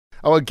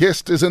Our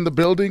guest is in the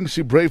building.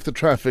 She braved the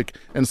traffic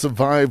and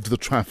survived the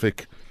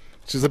traffic.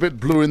 She's a bit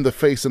blue in the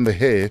face and the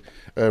hair,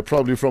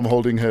 probably from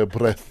holding her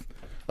breath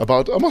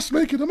about, I must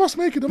make it, I must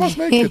make it, I must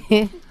make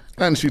it.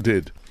 And she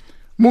did.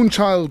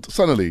 Moonchild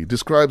Sanelly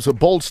describes her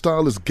bold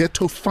style as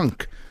ghetto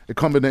funk, a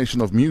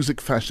combination of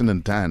music, fashion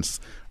and dance.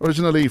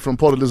 Originally from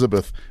Port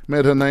Elizabeth,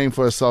 made her name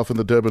for herself in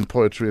the Durban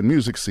poetry and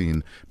music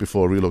scene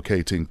before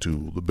relocating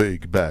to the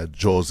big bad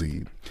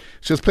Jersey.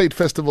 She has played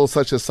festivals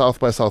such as South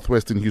by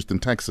Southwest in Houston,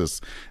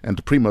 Texas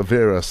and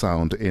Primavera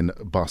Sound in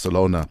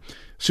Barcelona.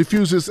 She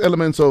fuses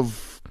elements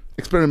of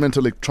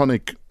experimental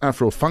electronic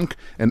Afro-funk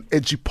and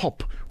edgy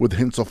pop with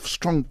hints of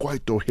strong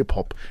Kwaito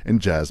hip-hop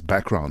and jazz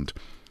background.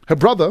 Her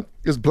brother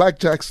is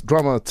Blackjack's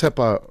drummer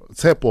Tepang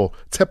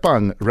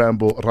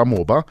Rambo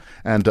Ramoba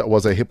and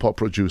was a hip-hop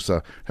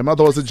producer. Her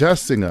mother was a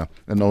jazz singer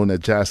and owned a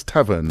jazz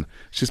tavern.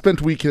 She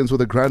spent weekends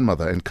with her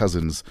grandmother, and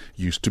cousins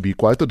used to be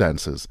Kwaito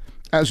dancers.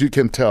 As you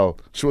can tell,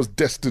 she was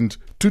destined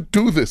to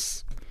do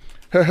this.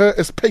 Her hair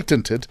is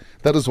patented,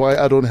 that is why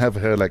I don't have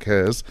hair like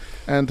hers,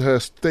 and her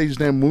stage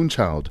name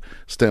Moonchild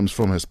stems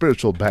from her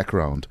spiritual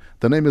background.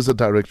 The name is a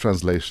direct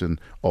translation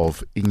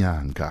of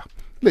Inyanga.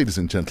 Ladies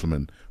and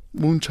gentlemen,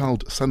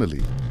 Moonchild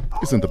Sanelly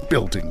is in the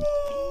building.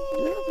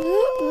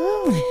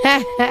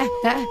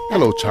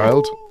 Hello,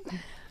 child.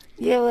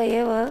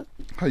 Yeah.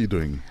 How are you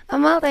doing?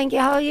 I'm well, thank you.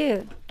 How are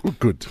you? We're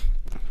good.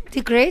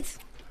 Did great.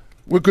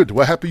 We're good.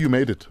 We're happy you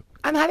made it.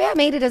 I'm happy I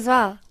made it as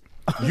well.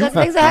 Because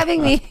thanks for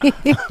having me.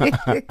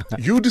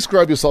 You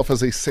describe yourself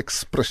as a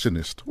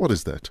sexpressionist. What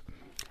is that?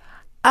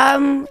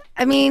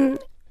 I mean,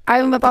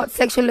 I'm about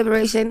sexual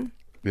liberation.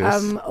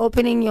 Yes.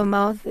 Opening your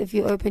mouth if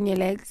you open your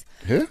legs.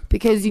 Yeah?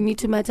 Because you need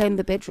to matter in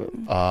the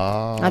bedroom.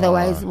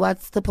 Otherwise,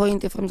 what's the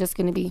point if I'm just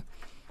going to be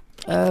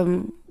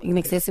an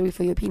accessory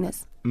for your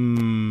penis?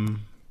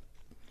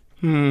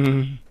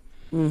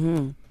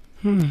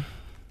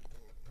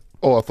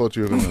 Oh, I thought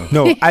you were going to...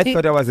 No, I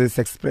thought I was a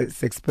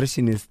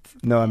sexpressionist.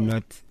 No, I'm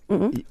not.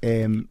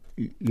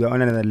 You're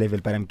on another level,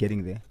 but I'm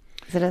getting there.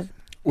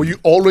 Were you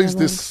always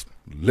this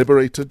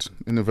liberated,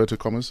 in inverted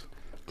commas?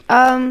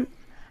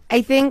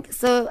 I think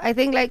so. I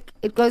think like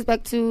it goes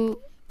back to.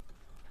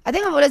 I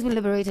think I've always been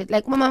liberated.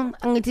 Like my mom,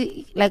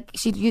 like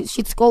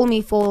she'd scold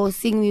me for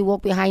seeing me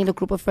walk behind a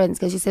group of friends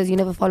because she says you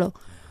never follow.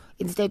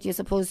 Instead, you're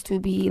supposed to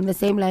be in the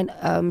same line,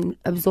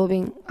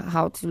 absorbing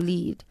how to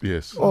lead.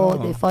 Yes. Or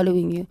they're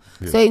following you.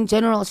 Yes. So in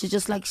general, she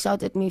just like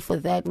shouted at me for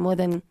that more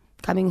than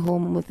coming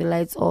home with the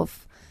lights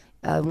off,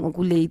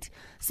 late.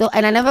 So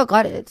and I never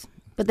got it.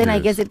 But then I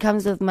guess it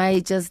comes with my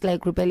just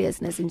like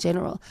rebelliousness in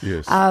general.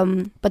 Yes.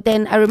 But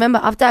then I remember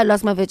after I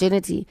lost my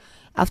virginity,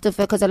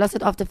 because I lost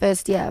it after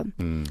first year.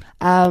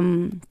 I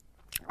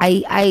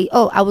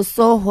was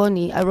so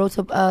horny. I wrote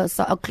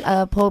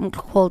a poem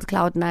called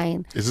Cloud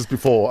 9. Is this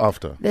before or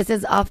after? This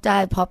is after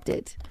I popped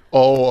it.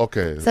 Oh,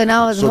 okay. So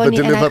now I was so horny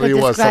the delivery and I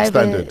could was describe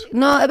substandard. it.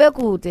 No,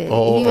 Ebekute.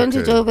 Oh, He went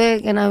to okay.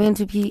 Joburg and I went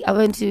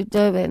to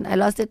Durban. I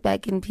lost it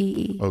back in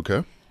PE.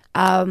 Okay.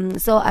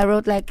 So I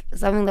wrote like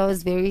something that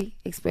was very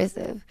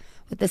expressive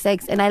with the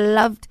sex, and I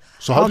loved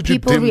So how did you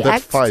people dim that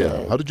react fire?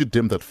 to it. How did you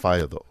dim that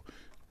fire, though?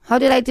 How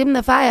did I dim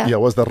the fire? Yeah,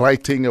 was the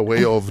writing a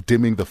way of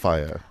dimming the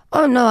fire?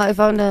 Oh no, I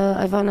found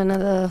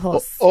another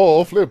horse.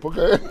 Oh, flip,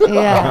 okay.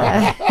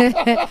 Yeah.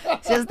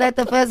 Just that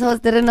the first horse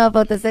didn't know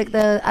about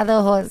the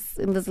other horse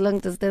in this long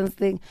distance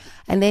thing.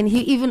 And then he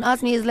even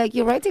asked me, he's like,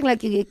 you're writing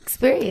like you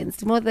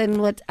experienced more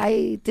than what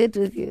I did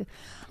with you.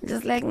 I'm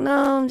just like,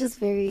 no, I'm just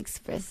very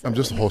expressive. I'm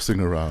just horsing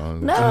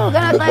around. No,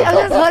 God, I'm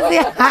just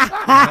horsing.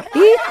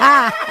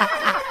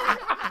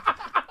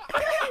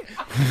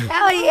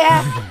 Hell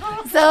yeah.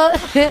 So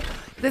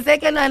the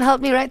second one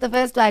helped me write the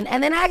first one,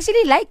 and then I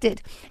actually liked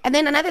it. And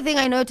then another thing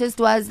I noticed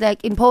was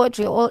like in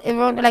poetry,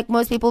 everyone, like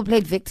most people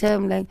played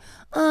victim, like,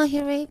 oh,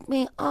 he raped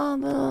me,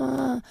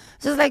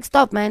 just like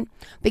stop, man,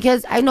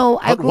 because I know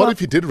I grew What up. if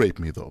he did rape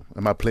me, though?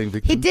 Am I playing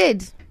victim? He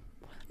did,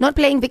 not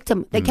playing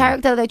victim. The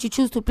character that you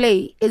choose to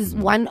play is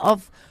one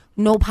of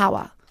no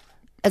power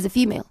as a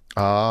female.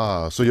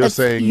 So you're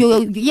saying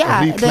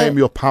reclaim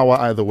your power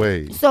either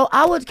way. So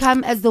I would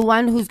come as the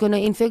one who's going to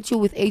infect you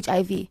with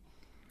HIV.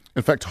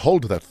 In fact,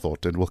 hold that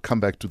thought and we'll come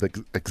back to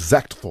the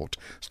exact thought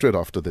straight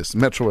after this.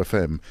 Metro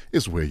FM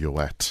is where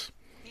you're at.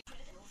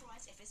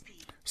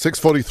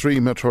 6:43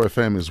 Metro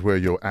FM is where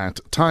you're at.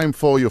 Time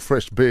for your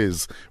fresh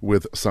biz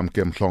with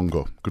Samke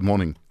Mhlongo. Good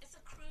morning.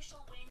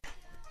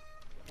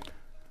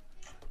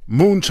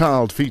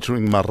 Moonchild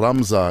featuring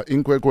Maramza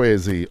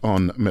Inkwekwezi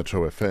on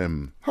Metro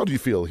FM. How do you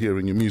feel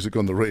hearing your music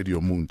on the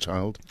radio,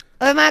 Moonchild?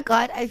 Oh my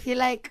God, I feel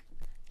like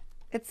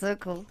it's so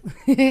cool.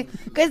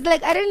 Because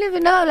like I didn't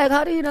even know, like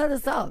how do you know the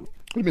song?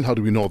 What do you mean, how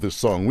do we know this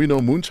song? We know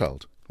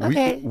Moonchild.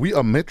 Okay. We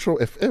are Metro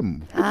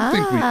FM. Who do you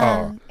think we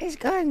are? It's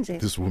going to.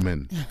 This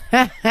woman.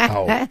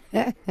 How?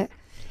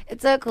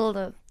 It's so cool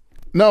though.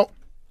 Now,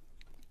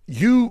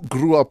 you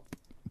grew up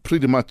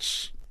pretty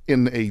much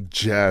in a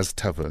jazz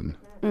tavern.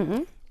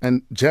 Mm-hmm.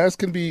 And jazz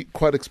can be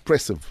quite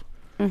expressive.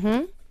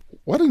 Mm-hmm.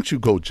 Why don't you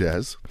go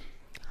jazz?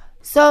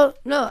 So,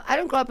 no, I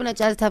didn't grow up in a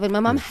jazz tavern. My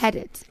mom had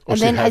it. Oh, And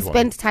she then had I one.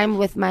 spent time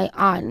with my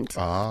aunt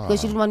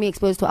because she didn't want me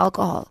exposed to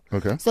alcohol.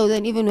 Okay. So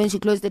then even when she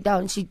closed it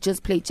down, she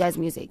just played jazz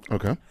music.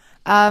 Okay.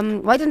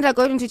 Why didn't I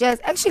go into jazz?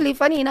 Actually,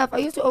 funny enough, I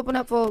used to open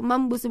up for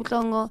Mambusi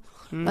Mhlongo,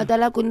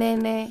 Madala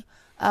Kunene,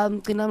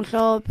 Gina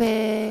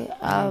Mhlophe,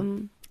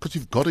 Because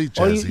you've got a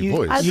jazzy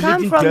voice. I You come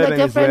lived in from the Durban as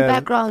different well.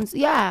 backgrounds.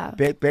 Yeah.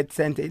 Bed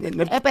center.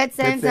 A bed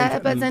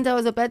center. I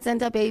was a bed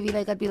center baby.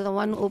 Like I'd be the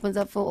one who opens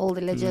up for all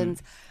the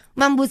legends.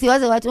 Mambusi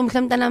was what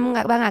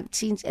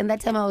change. And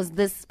that time I was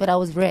this, but I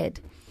was red.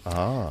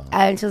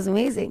 And it was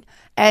amazing.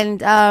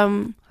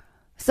 And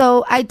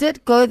so I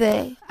did go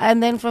there,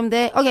 and then from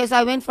there, okay, so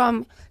I went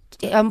from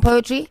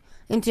poetry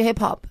into hip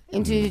hop,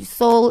 into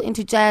soul,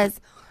 into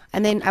jazz,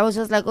 and then I was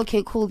just like,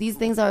 okay, cool, these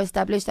things are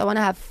established. I want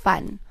to have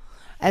fun.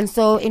 And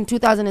so in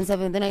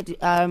 2007, then I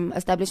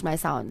established my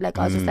sound. Like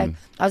I was just like,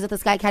 I was at the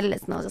Sky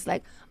Catalyst, and I was just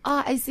like,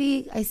 I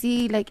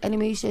see like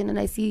animation, and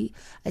I see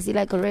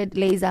like a red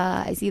laser.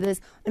 I see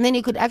this, and then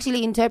you could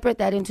actually interpret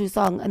that into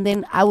song, and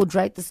then I would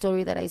write the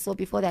story that I saw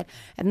before that,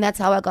 and that's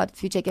how I got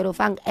Future Ghetto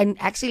Funk. And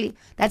actually,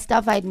 that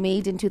stuff I'd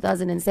made in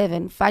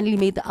 2007 finally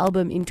made the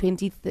album in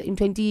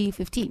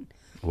 2015.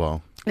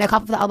 Wow. Like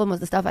half of the album was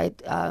the stuff I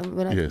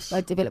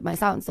developed my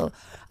sound. So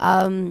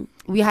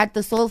we had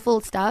the soulful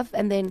stuff,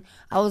 and then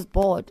I was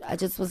bored. I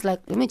just was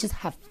like, let me just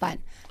have fun.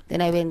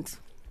 Then I went.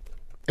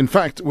 In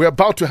fact, we're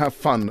about to have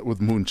fun with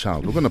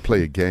Moonchild. We're going to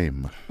play a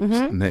game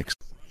next.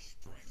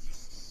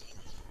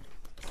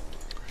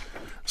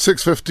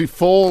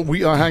 6:54.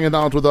 We are hanging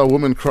out with our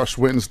Woman Crush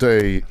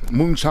Wednesday.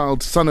 Moonchild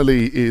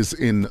Sanelly is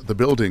in the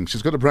building.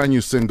 She's got a brand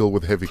new single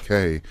with Heavy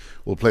K.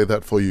 We'll play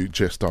that for you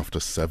just after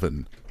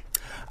 7.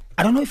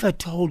 I don't know if I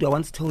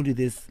once told you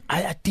this.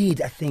 I did,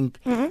 I think,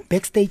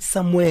 backstage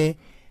somewhere,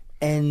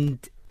 and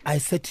I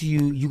said to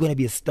you, you're going to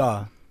be a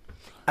star.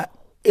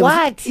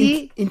 What?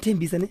 In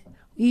Tembi, isn't it?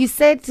 You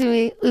said to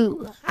me,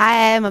 I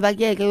am a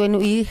baggy when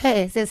we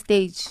said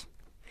stage.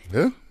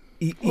 Yeah?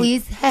 We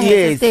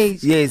had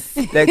stage. Yes,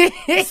 like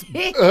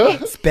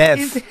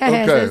Spaff.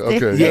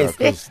 Okay.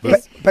 Yes, Yeah,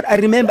 but I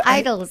remember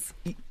Idols.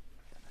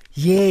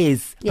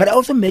 Yes, but I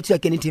also met you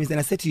again in Tembi, and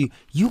I said to you,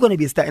 you're going to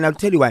be a star, and I'll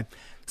tell you why.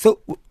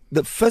 So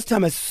the first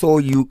time I saw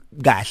you,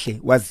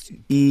 Gashe, was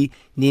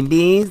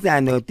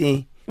Nimbiza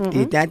Note.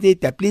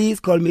 Please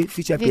call me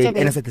Future Babe.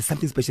 And I said, there's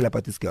something special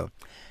about this girl.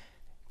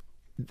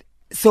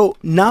 So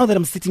now that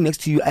I'm sitting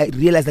next to you, I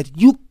realize that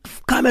you've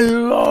come a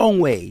long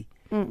way.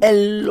 A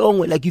long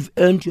way. Like you've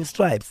earned your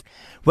stripes.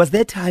 Was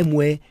there a time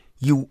where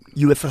you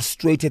were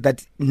frustrated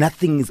that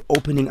nothing is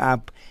opening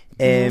up?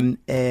 The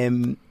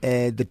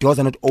doors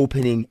are not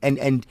opening,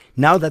 and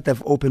now that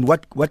they've opened,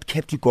 what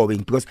kept you going?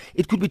 Because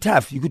it could be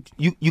tough.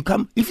 You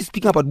come, if you're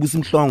speaking about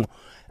Busi Mhlongo,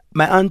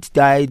 my aunt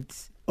died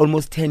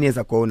almost 10 years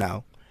ago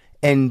now,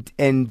 and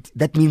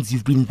that means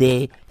you've been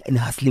there and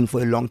hustling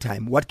for a long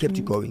time. What kept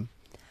you going?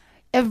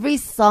 Every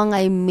song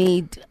I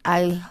made,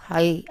 I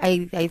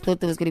thought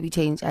there was going to be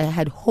change. I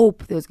had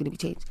hope there was going to be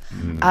change.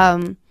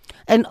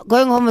 And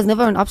going home was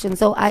never an option.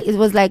 So it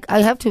was like, I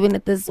have to win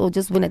at this or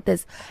just win at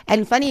this.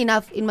 And funny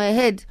enough, in my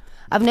head,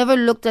 I've never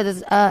looked at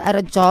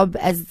a job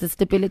as the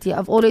stability.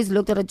 I've always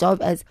looked at a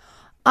job as,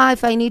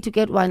 if I need to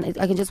get one,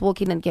 I can just walk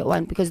in and get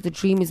one, because the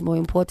dream is more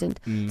important.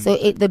 So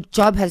the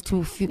job has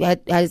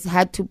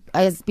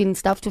been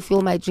stuff to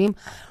fuel my dream.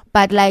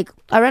 But like,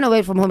 I ran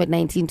away from home at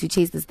 19 to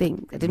chase this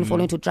thing. I didn't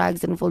fall into drugs,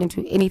 didn't fall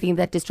into anything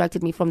that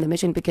distracted me from the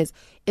mission, because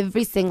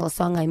every single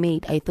song I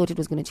made, I thought it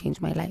was going to change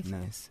my life.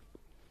 Nice.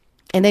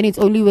 And then it's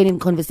only when in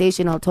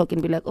conversation I'll talk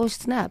and be like, oh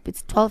snap,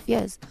 it's 12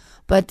 years.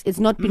 But it's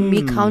not been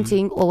me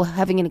counting or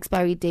having an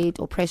expiry date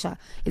or pressure.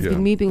 It's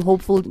been me being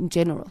hopeful in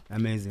general.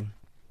 Amazing.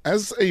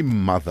 As a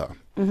mother,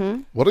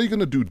 what are you going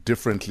to do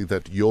differently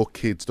that your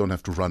kids don't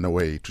have to run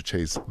away to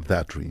chase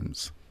their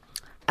dreams?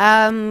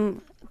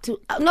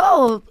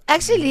 No,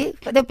 actually,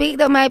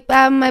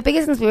 my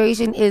biggest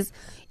inspiration is,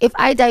 if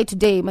I die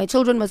today, my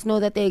children must know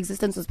that their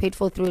existence was paid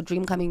for through a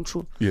dream coming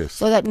true. Yes.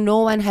 So that no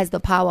one has the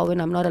power when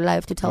I'm not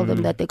alive to tell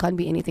them that they can't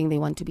be anything they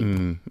want to be.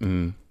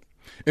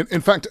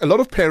 In fact, a lot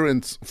of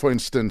parents, for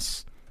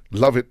instance,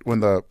 love it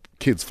when the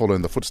kids follow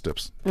in the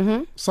footsteps.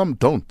 Some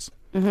don't.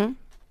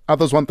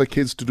 Others want their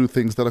kids to do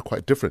things that are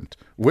quite different.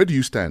 Where do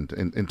you stand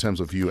in terms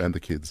of you and the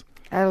kids?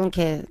 I don't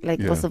care.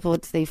 For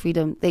support their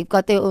freedom. They've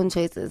got their own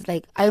choices.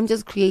 Like, I'm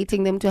just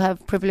creating them to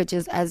have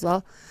privileges as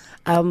well.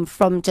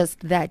 From just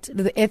that,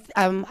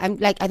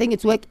 I think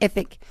it's work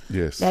ethic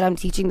that I'm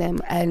teaching them.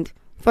 And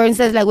for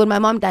instance, like when my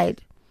mom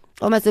died,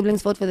 all my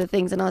siblings fought for the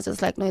things, and I was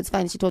just like, no, it's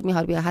fine. She taught me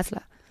how to be a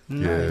hustler.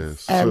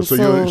 Yes.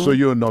 So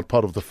you're not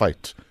part of the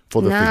fight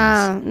for the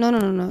things. No.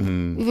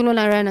 Even when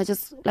I ran, I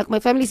just, like, my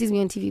family sees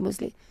me on TV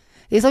mostly.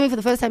 They saw me for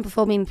the first time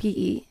performing in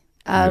PE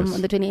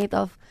on the 28th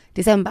of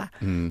December.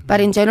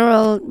 But in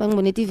general,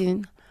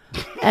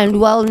 and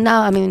well,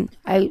 now, I mean,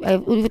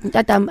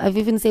 I've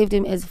even saved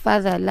him as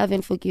father, love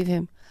and forgive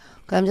him.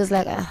 Because I'm just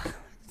like,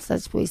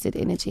 such wasted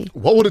energy.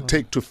 What would it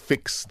take to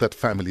fix that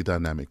family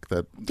dynamic?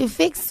 To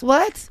fix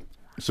what?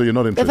 So you're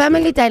not interested? The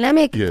family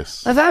dynamic?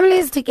 Yes. My family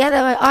is together.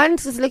 My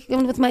aunt is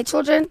living with my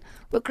children.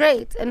 we're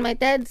great. And my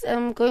dad's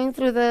going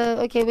through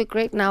okay, we're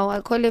great now. I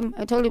told him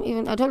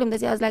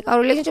this year, I was like, our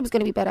relationship is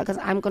going to be better because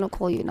I'm going to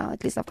call you now.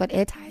 At least I've got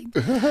airtime.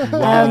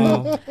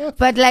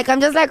 But like,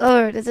 I'm just like,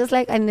 oh, it's just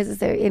like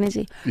unnecessary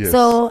energy. Yes.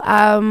 So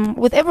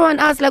with everyone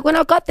else, like when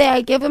I got there,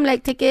 I gave him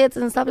like tickets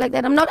and stuff like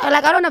that. I'm not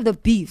like, I don't have the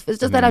beef. It's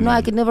just that I know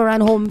I could never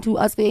run home to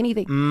ask for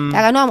anything.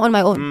 Like I know I'm on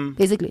my own,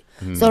 basically.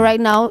 So right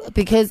now,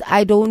 because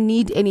I don't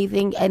need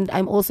anything, and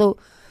I'm also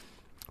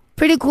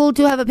pretty cool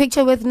to have a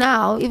picture with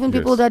now. Even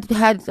people that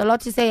had a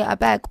lot to say are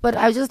back, but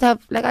I just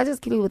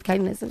kill you with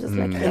kindness. I'm just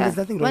like, There's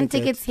nothing wrong one with that.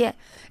 ticket's here.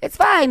 It's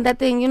fine. That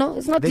thing,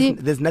 it's not deep.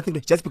 There's nothing.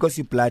 Just because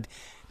you blood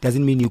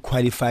doesn't mean you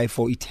qualify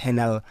for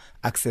eternal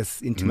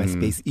access into my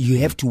space. You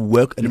have to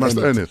work and You must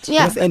earn it.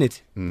 Yeah. You must earn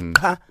it.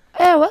 Ka.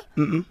 What?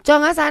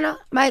 Jonga sana,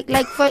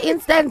 like for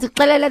instance,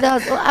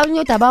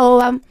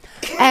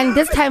 and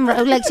this time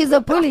like she's a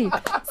bully.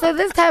 So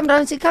this time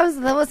round she comes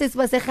to the house.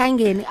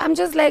 I'm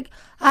just like,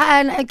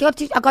 and I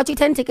got you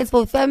 10 tickets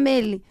for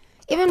family.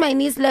 Even my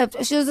niece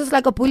left. She was just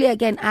like a bully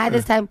again.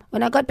 This time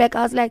when I got back,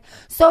 I was like,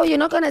 so you're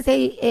not gonna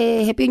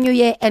say Happy New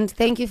Year and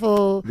thank you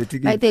for the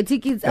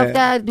tickets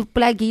after the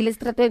Black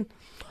Stratton.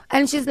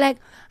 And she's like,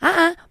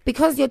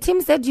 because your team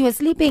said you were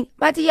sleeping.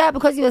 But yeah,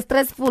 because you were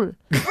stressful.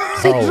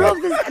 She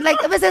drove this,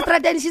 like,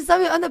 and she saw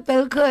me on the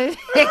balcony.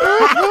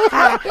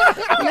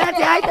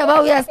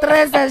 We are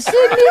stressed.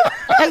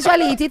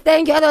 Actually,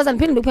 thank you. Otherwise, I'm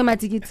paying to pay my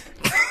tickets.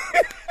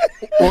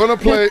 We're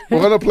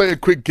gonna play a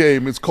quick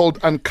game. It's called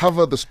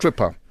Uncover the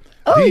Stripper.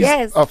 Oh, These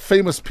yes. are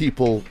famous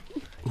people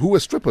who were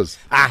strippers.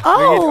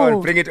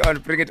 Bring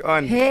it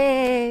on.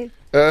 Hey.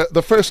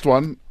 The first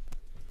one,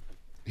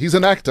 he's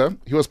an actor.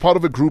 He was part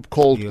of a group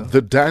called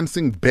the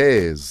Dancing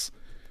Bears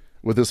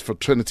with his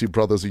fraternity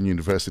brothers in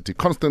university,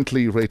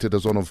 constantly rated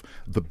as one of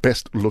the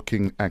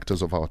best-looking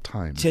actors of our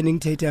time. Channing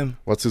Tatum.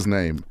 What's his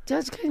name?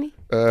 George Clooney.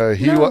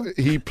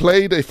 He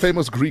played a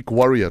famous Greek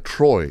warrior,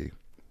 Troy.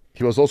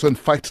 He was also in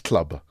Fight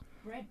Club.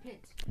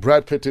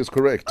 Brad Pitt is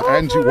correct.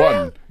 And you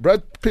won.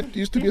 Brad Pitt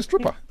used to be a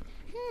stripper.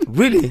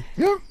 Really?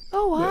 Yeah.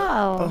 Oh,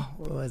 wow.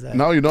 Where was I?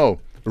 Now you know.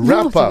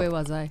 Where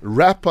was I?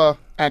 Rapper,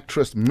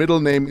 actress, middle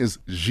name is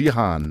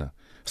Jihan.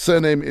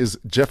 Surname is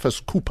Jeffers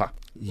Cooper.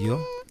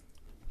 Yo.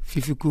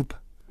 Fifi Coop.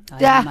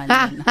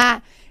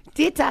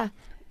 Tita.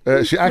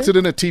 She acted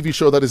in a TV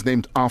show that is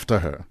named after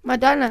her.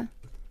 Madonna.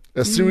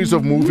 A series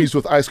of movies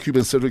with Ice Cube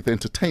and Cedric the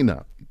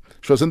Entertainer.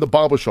 She was in The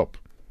Barbershop.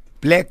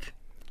 Black.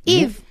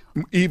 Eve.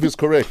 Eve is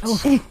correct.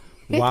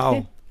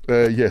 Wow.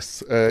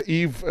 Yes.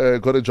 Eve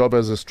got a job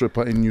as a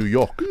stripper in New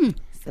York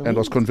and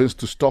was convinced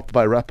to stop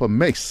by rapper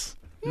Mace.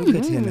 Look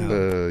at her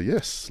now.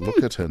 Yes,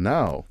 look at her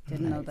now.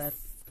 Didn't know that.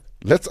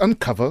 Let's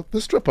uncover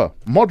the stripper.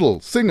 Model,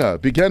 singer,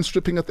 began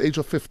stripping at the age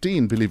of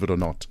 15, believe it or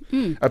not.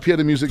 Appeared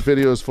in music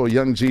videos for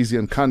Young Jeezy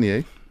and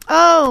Kanye.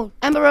 Oh,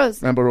 Amber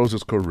Rose. Amber Rose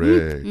is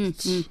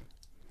correct.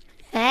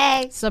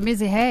 Hey. So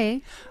busy,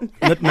 hey.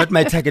 Not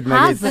my target, my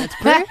How's list.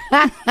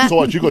 it? So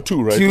what, you got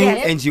two, right? 2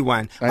 Yes. and you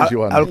won. And you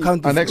won. I'll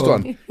count the Next score.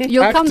 one.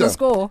 You'll count the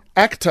score.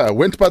 Actor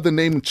went by the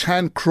name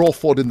Chan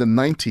Crawford in the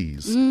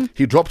 90s.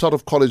 He dropped out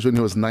of college when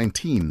he was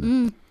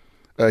 19.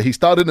 He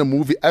starred in a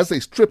movie as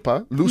a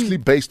stripper, loosely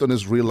based on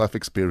his real life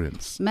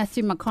experience.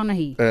 Matthew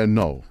McConaughey.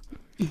 No.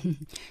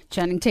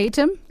 Channing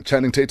Tatum.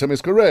 Channing Tatum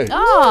is correct.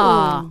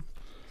 Ah.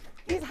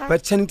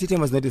 But Channing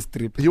Tatum was not a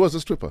strip. He was a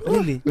stripper.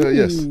 Really?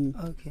 Yes.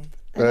 Okay.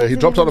 He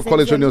dropped out of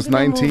college when he was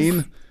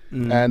 19.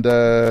 And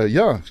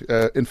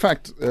in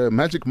fact,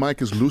 Magic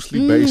Mike is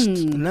loosely based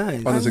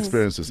Nice. on his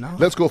experiences. No.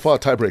 Let's go for our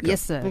tiebreaker.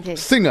 Yes, sir. Okay.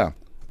 Singer.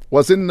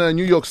 Was in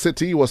New York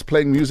City, was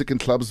playing music in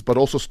clubs, but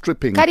also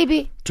stripping Cardi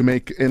B. to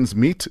make ends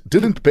meet.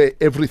 Didn't bear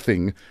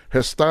everything.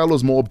 Her style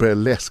was more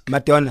burlesque.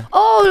 Madonna.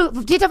 Oh,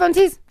 Dita Van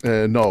Teese.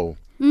 No.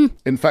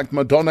 In fact,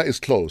 Madonna is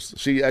close.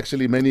 She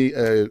actually, many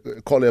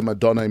call her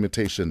Madonna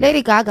imitation.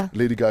 Lady Gaga.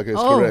 Lady Gaga is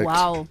Oh, correct.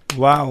 wow.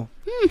 Wow.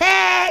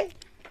 Hey.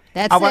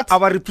 That's it.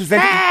 Our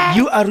representative.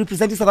 You are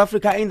representing South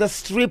Africa in the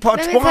strip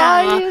Let me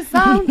tell you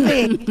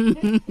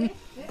something.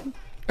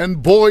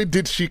 And boy,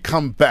 did she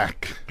come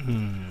back.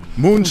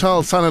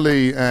 Moonchild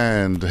Sanelly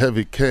and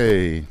Heavy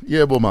K.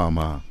 Yebo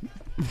mama.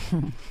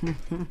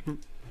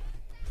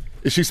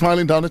 Is she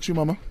smiling down at you,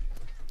 mama?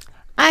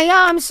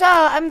 Yeah, I'm sure.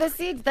 I'm the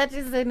seed. That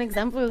is an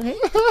example. Hey?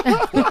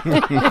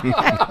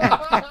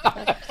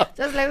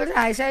 Just like what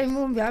I say,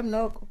 I'm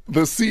local.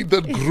 The seed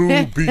that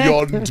grew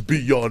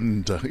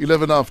beyond.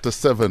 11 after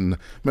 7.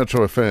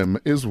 Metro FM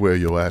is where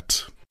you're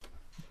at.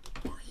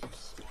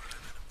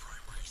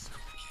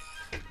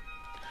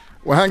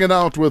 We're hanging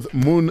out with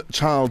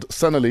Moonchild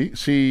Sanelly.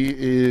 She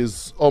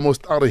is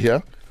almost out of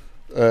here,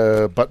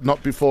 but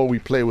not before we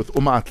play with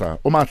Umatla.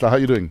 Umatla, how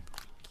you doing?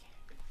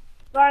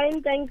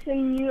 Fine, thanks,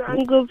 and you,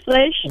 Uncle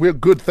Flesh. We're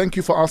good. Thank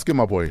you for asking,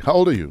 my boy. How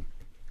old are you?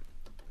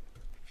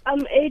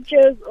 I'm 8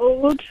 years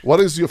old. What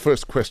is your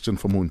first question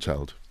for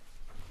Moonchild?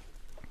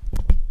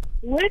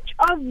 Which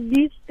of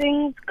these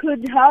things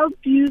could help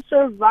you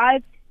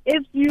survive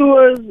if you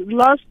were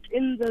lost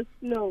in the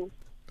snow?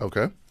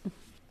 Okay.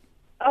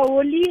 A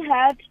woolly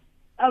hat,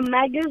 a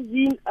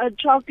magazine, a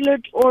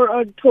chocolate, or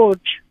a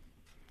torch?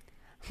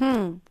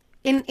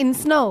 In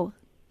snow.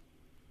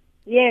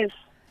 Yes.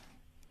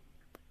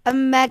 A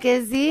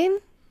magazine?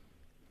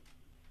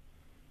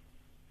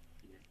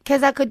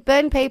 Because I could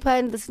burn paper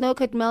and the snow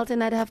could melt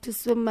and I'd have to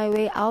swim my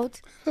way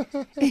out.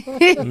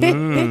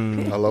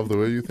 I love the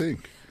way you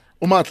think.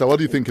 Umatla, what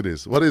do you think it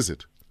is? What is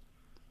it?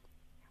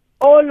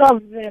 All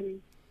of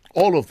them.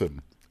 All of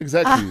them.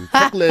 Exactly.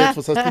 Chocolate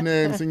for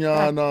sustenance,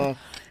 sinyana.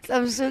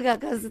 Some sugar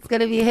because it's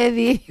going to be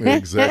heavy.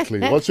 Exactly.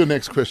 What's your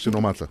next question,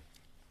 Umatla?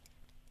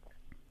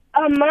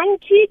 A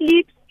monkey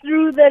leaps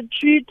through the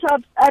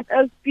treetops at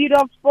a speed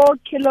of 4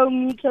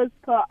 kilometers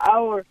per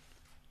hour.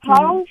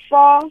 How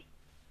far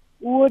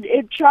would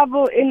it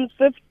travel in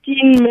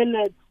 15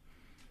 minutes?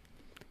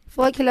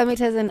 4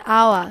 kilometers an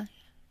hour.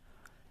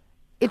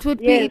 It would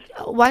Yes.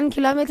 be 1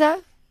 kilometer?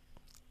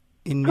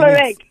 In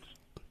Correct.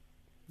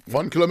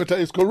 1 kilometer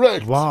is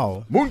correct.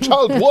 Wow.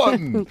 Moonchild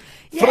won.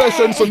 Fresh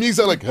and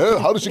Sonisa like, huh?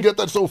 How did she get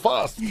that so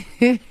fast?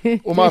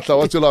 Umatla,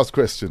 what's your last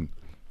question?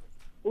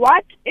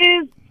 Where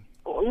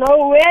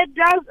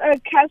does a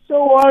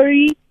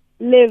cassowary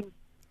live?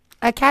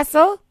 A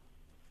castle?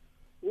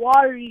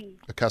 Worry.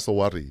 A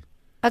cassowary.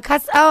 A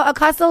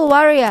castle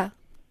warrior.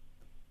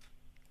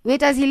 Where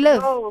does he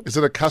live? No, Is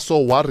it a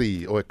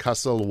cassowary or a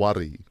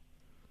castlewari?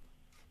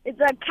 it's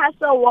a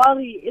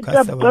cassowary. It's a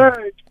Cassowary.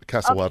 bird. A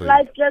Cassowary.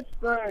 flightless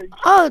bird.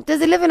 Oh,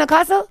 does he live in a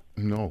castle?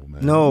 No,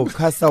 man. No,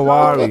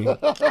 cassowary.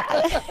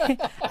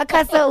 A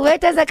castle. Where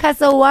does a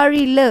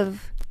cassowary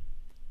live?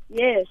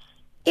 Yes.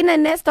 In a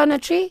nest on a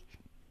tree?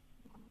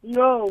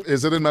 No.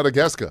 Is it in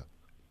Madagascar?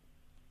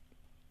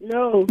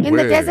 No. In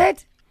Where? the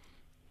desert?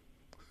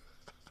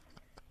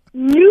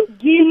 New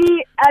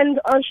Guinea and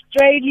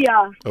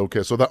Australia.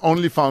 Okay, so they're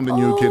only found in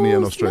New Guinea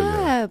and Australia.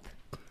 Snap.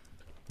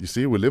 You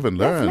see, we live and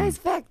That's learn. a nice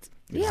fact.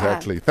 Yeah.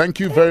 Exactly. Thank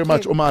you very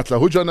much, you. Umatla.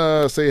 Who do you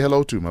want to say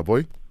hello to, my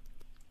boy?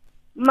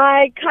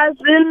 My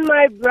cousin,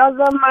 my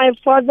brother, my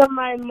father,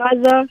 my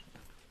mother,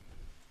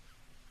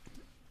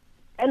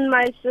 and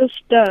my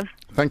sister.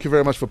 Thank you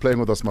very much for playing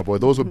with us, my boy.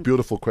 Those were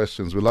beautiful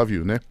questions. We love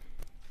you, ne?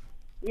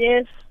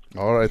 Yes.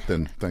 All right,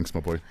 then. Thanks,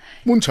 my boy.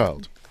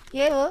 Moonchild,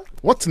 Yeah. Well,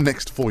 what's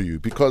next for you?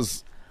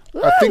 Because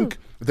I think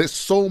there's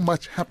so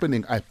much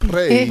happening. I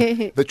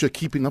pray that you're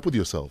keeping up with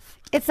yourself.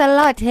 it's a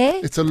lot, hey?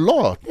 It's a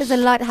lot. There's a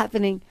lot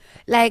happening.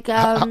 Like,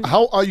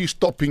 How are you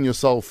stopping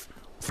yourself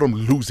from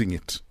losing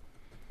it?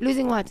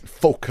 losing what?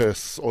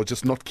 Focus or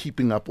just not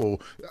keeping up, or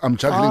I'm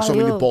juggling Oh, so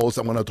many yo. balls,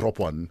 I'm going to drop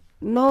one.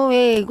 No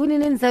way.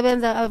 Kunini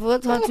Nsebenza, I've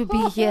worked hard to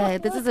be here.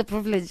 This is a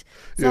privilege.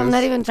 So I'm Yes.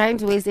 not even trying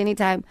to waste any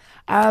time.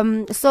 By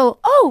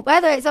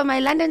the way, so my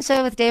London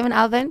show with Damon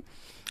Alvin,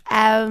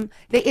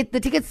 the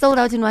tickets sold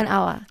out in 1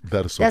 hour.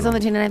 That is so That's on the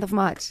dope. 29th of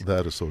March.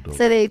 That is so dope.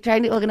 So they're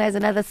trying to organize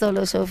another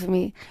solo show for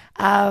me.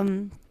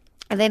 And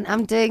then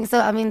I'm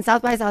in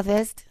South by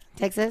Southwest,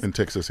 Texas. In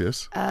Texas,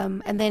 yes.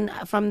 And then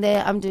from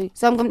there, I'm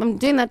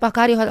doing that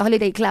Bakari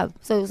Holiday Club.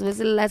 So it's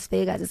in Las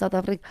Vegas, in South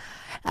Africa.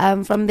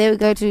 From there, we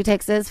go to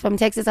Texas. From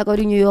Texas, I go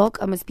to New York.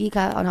 I'm a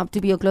speaker on how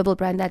to be a global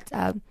brand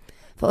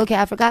for OK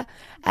Africa.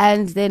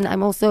 And then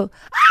I'm also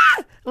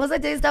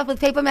doing stuff with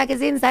paper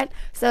magazines.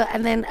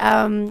 And then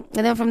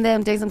from there,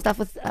 I'm doing some stuff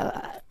with.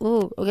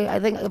 I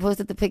think I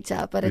posted the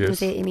picture, but I didn't Yes.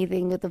 say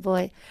anything with the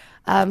boy.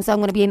 So I'm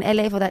going to be in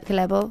LA for that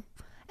collabo.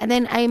 And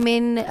then I'm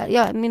in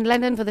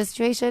London for the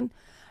situation.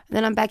 And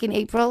then I'm back in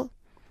April.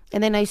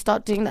 And then I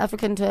start doing the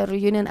African tour,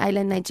 Reunion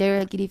Island,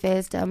 Nigeria, Giddy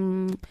Fest,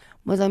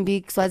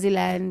 Mozambique,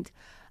 Swaziland.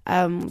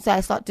 So I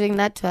start doing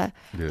that tour.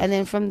 Yes. And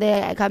then from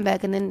there I come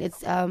back and then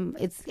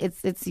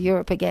it's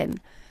Europe again.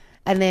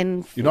 And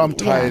then I'm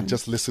tired yeah.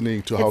 just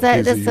listening to how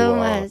There's busy you so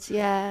are. much,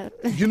 yeah.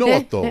 You know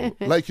what, though?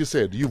 Like you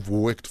said, you've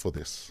worked for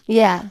this.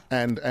 Yeah.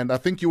 And I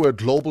think you were a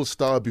global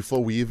star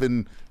before we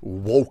even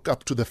woke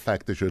up to the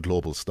fact that you're a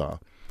global star.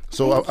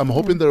 So I'm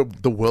hoping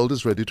the world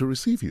is ready to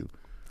receive you.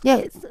 Yeah,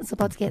 it's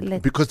about to get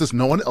lit. Because there's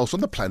no one else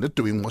on the planet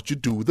doing what you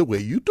do the way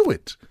you do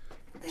it.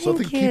 So I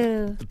Thank think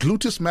you.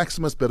 Gluteus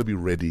Maximus better be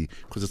ready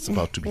because it's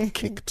about to be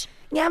kicked.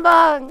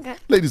 Nyambong.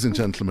 Ladies and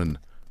gentlemen,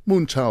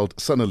 Moonchild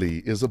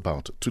Sanelly is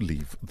about to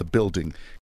leave the building.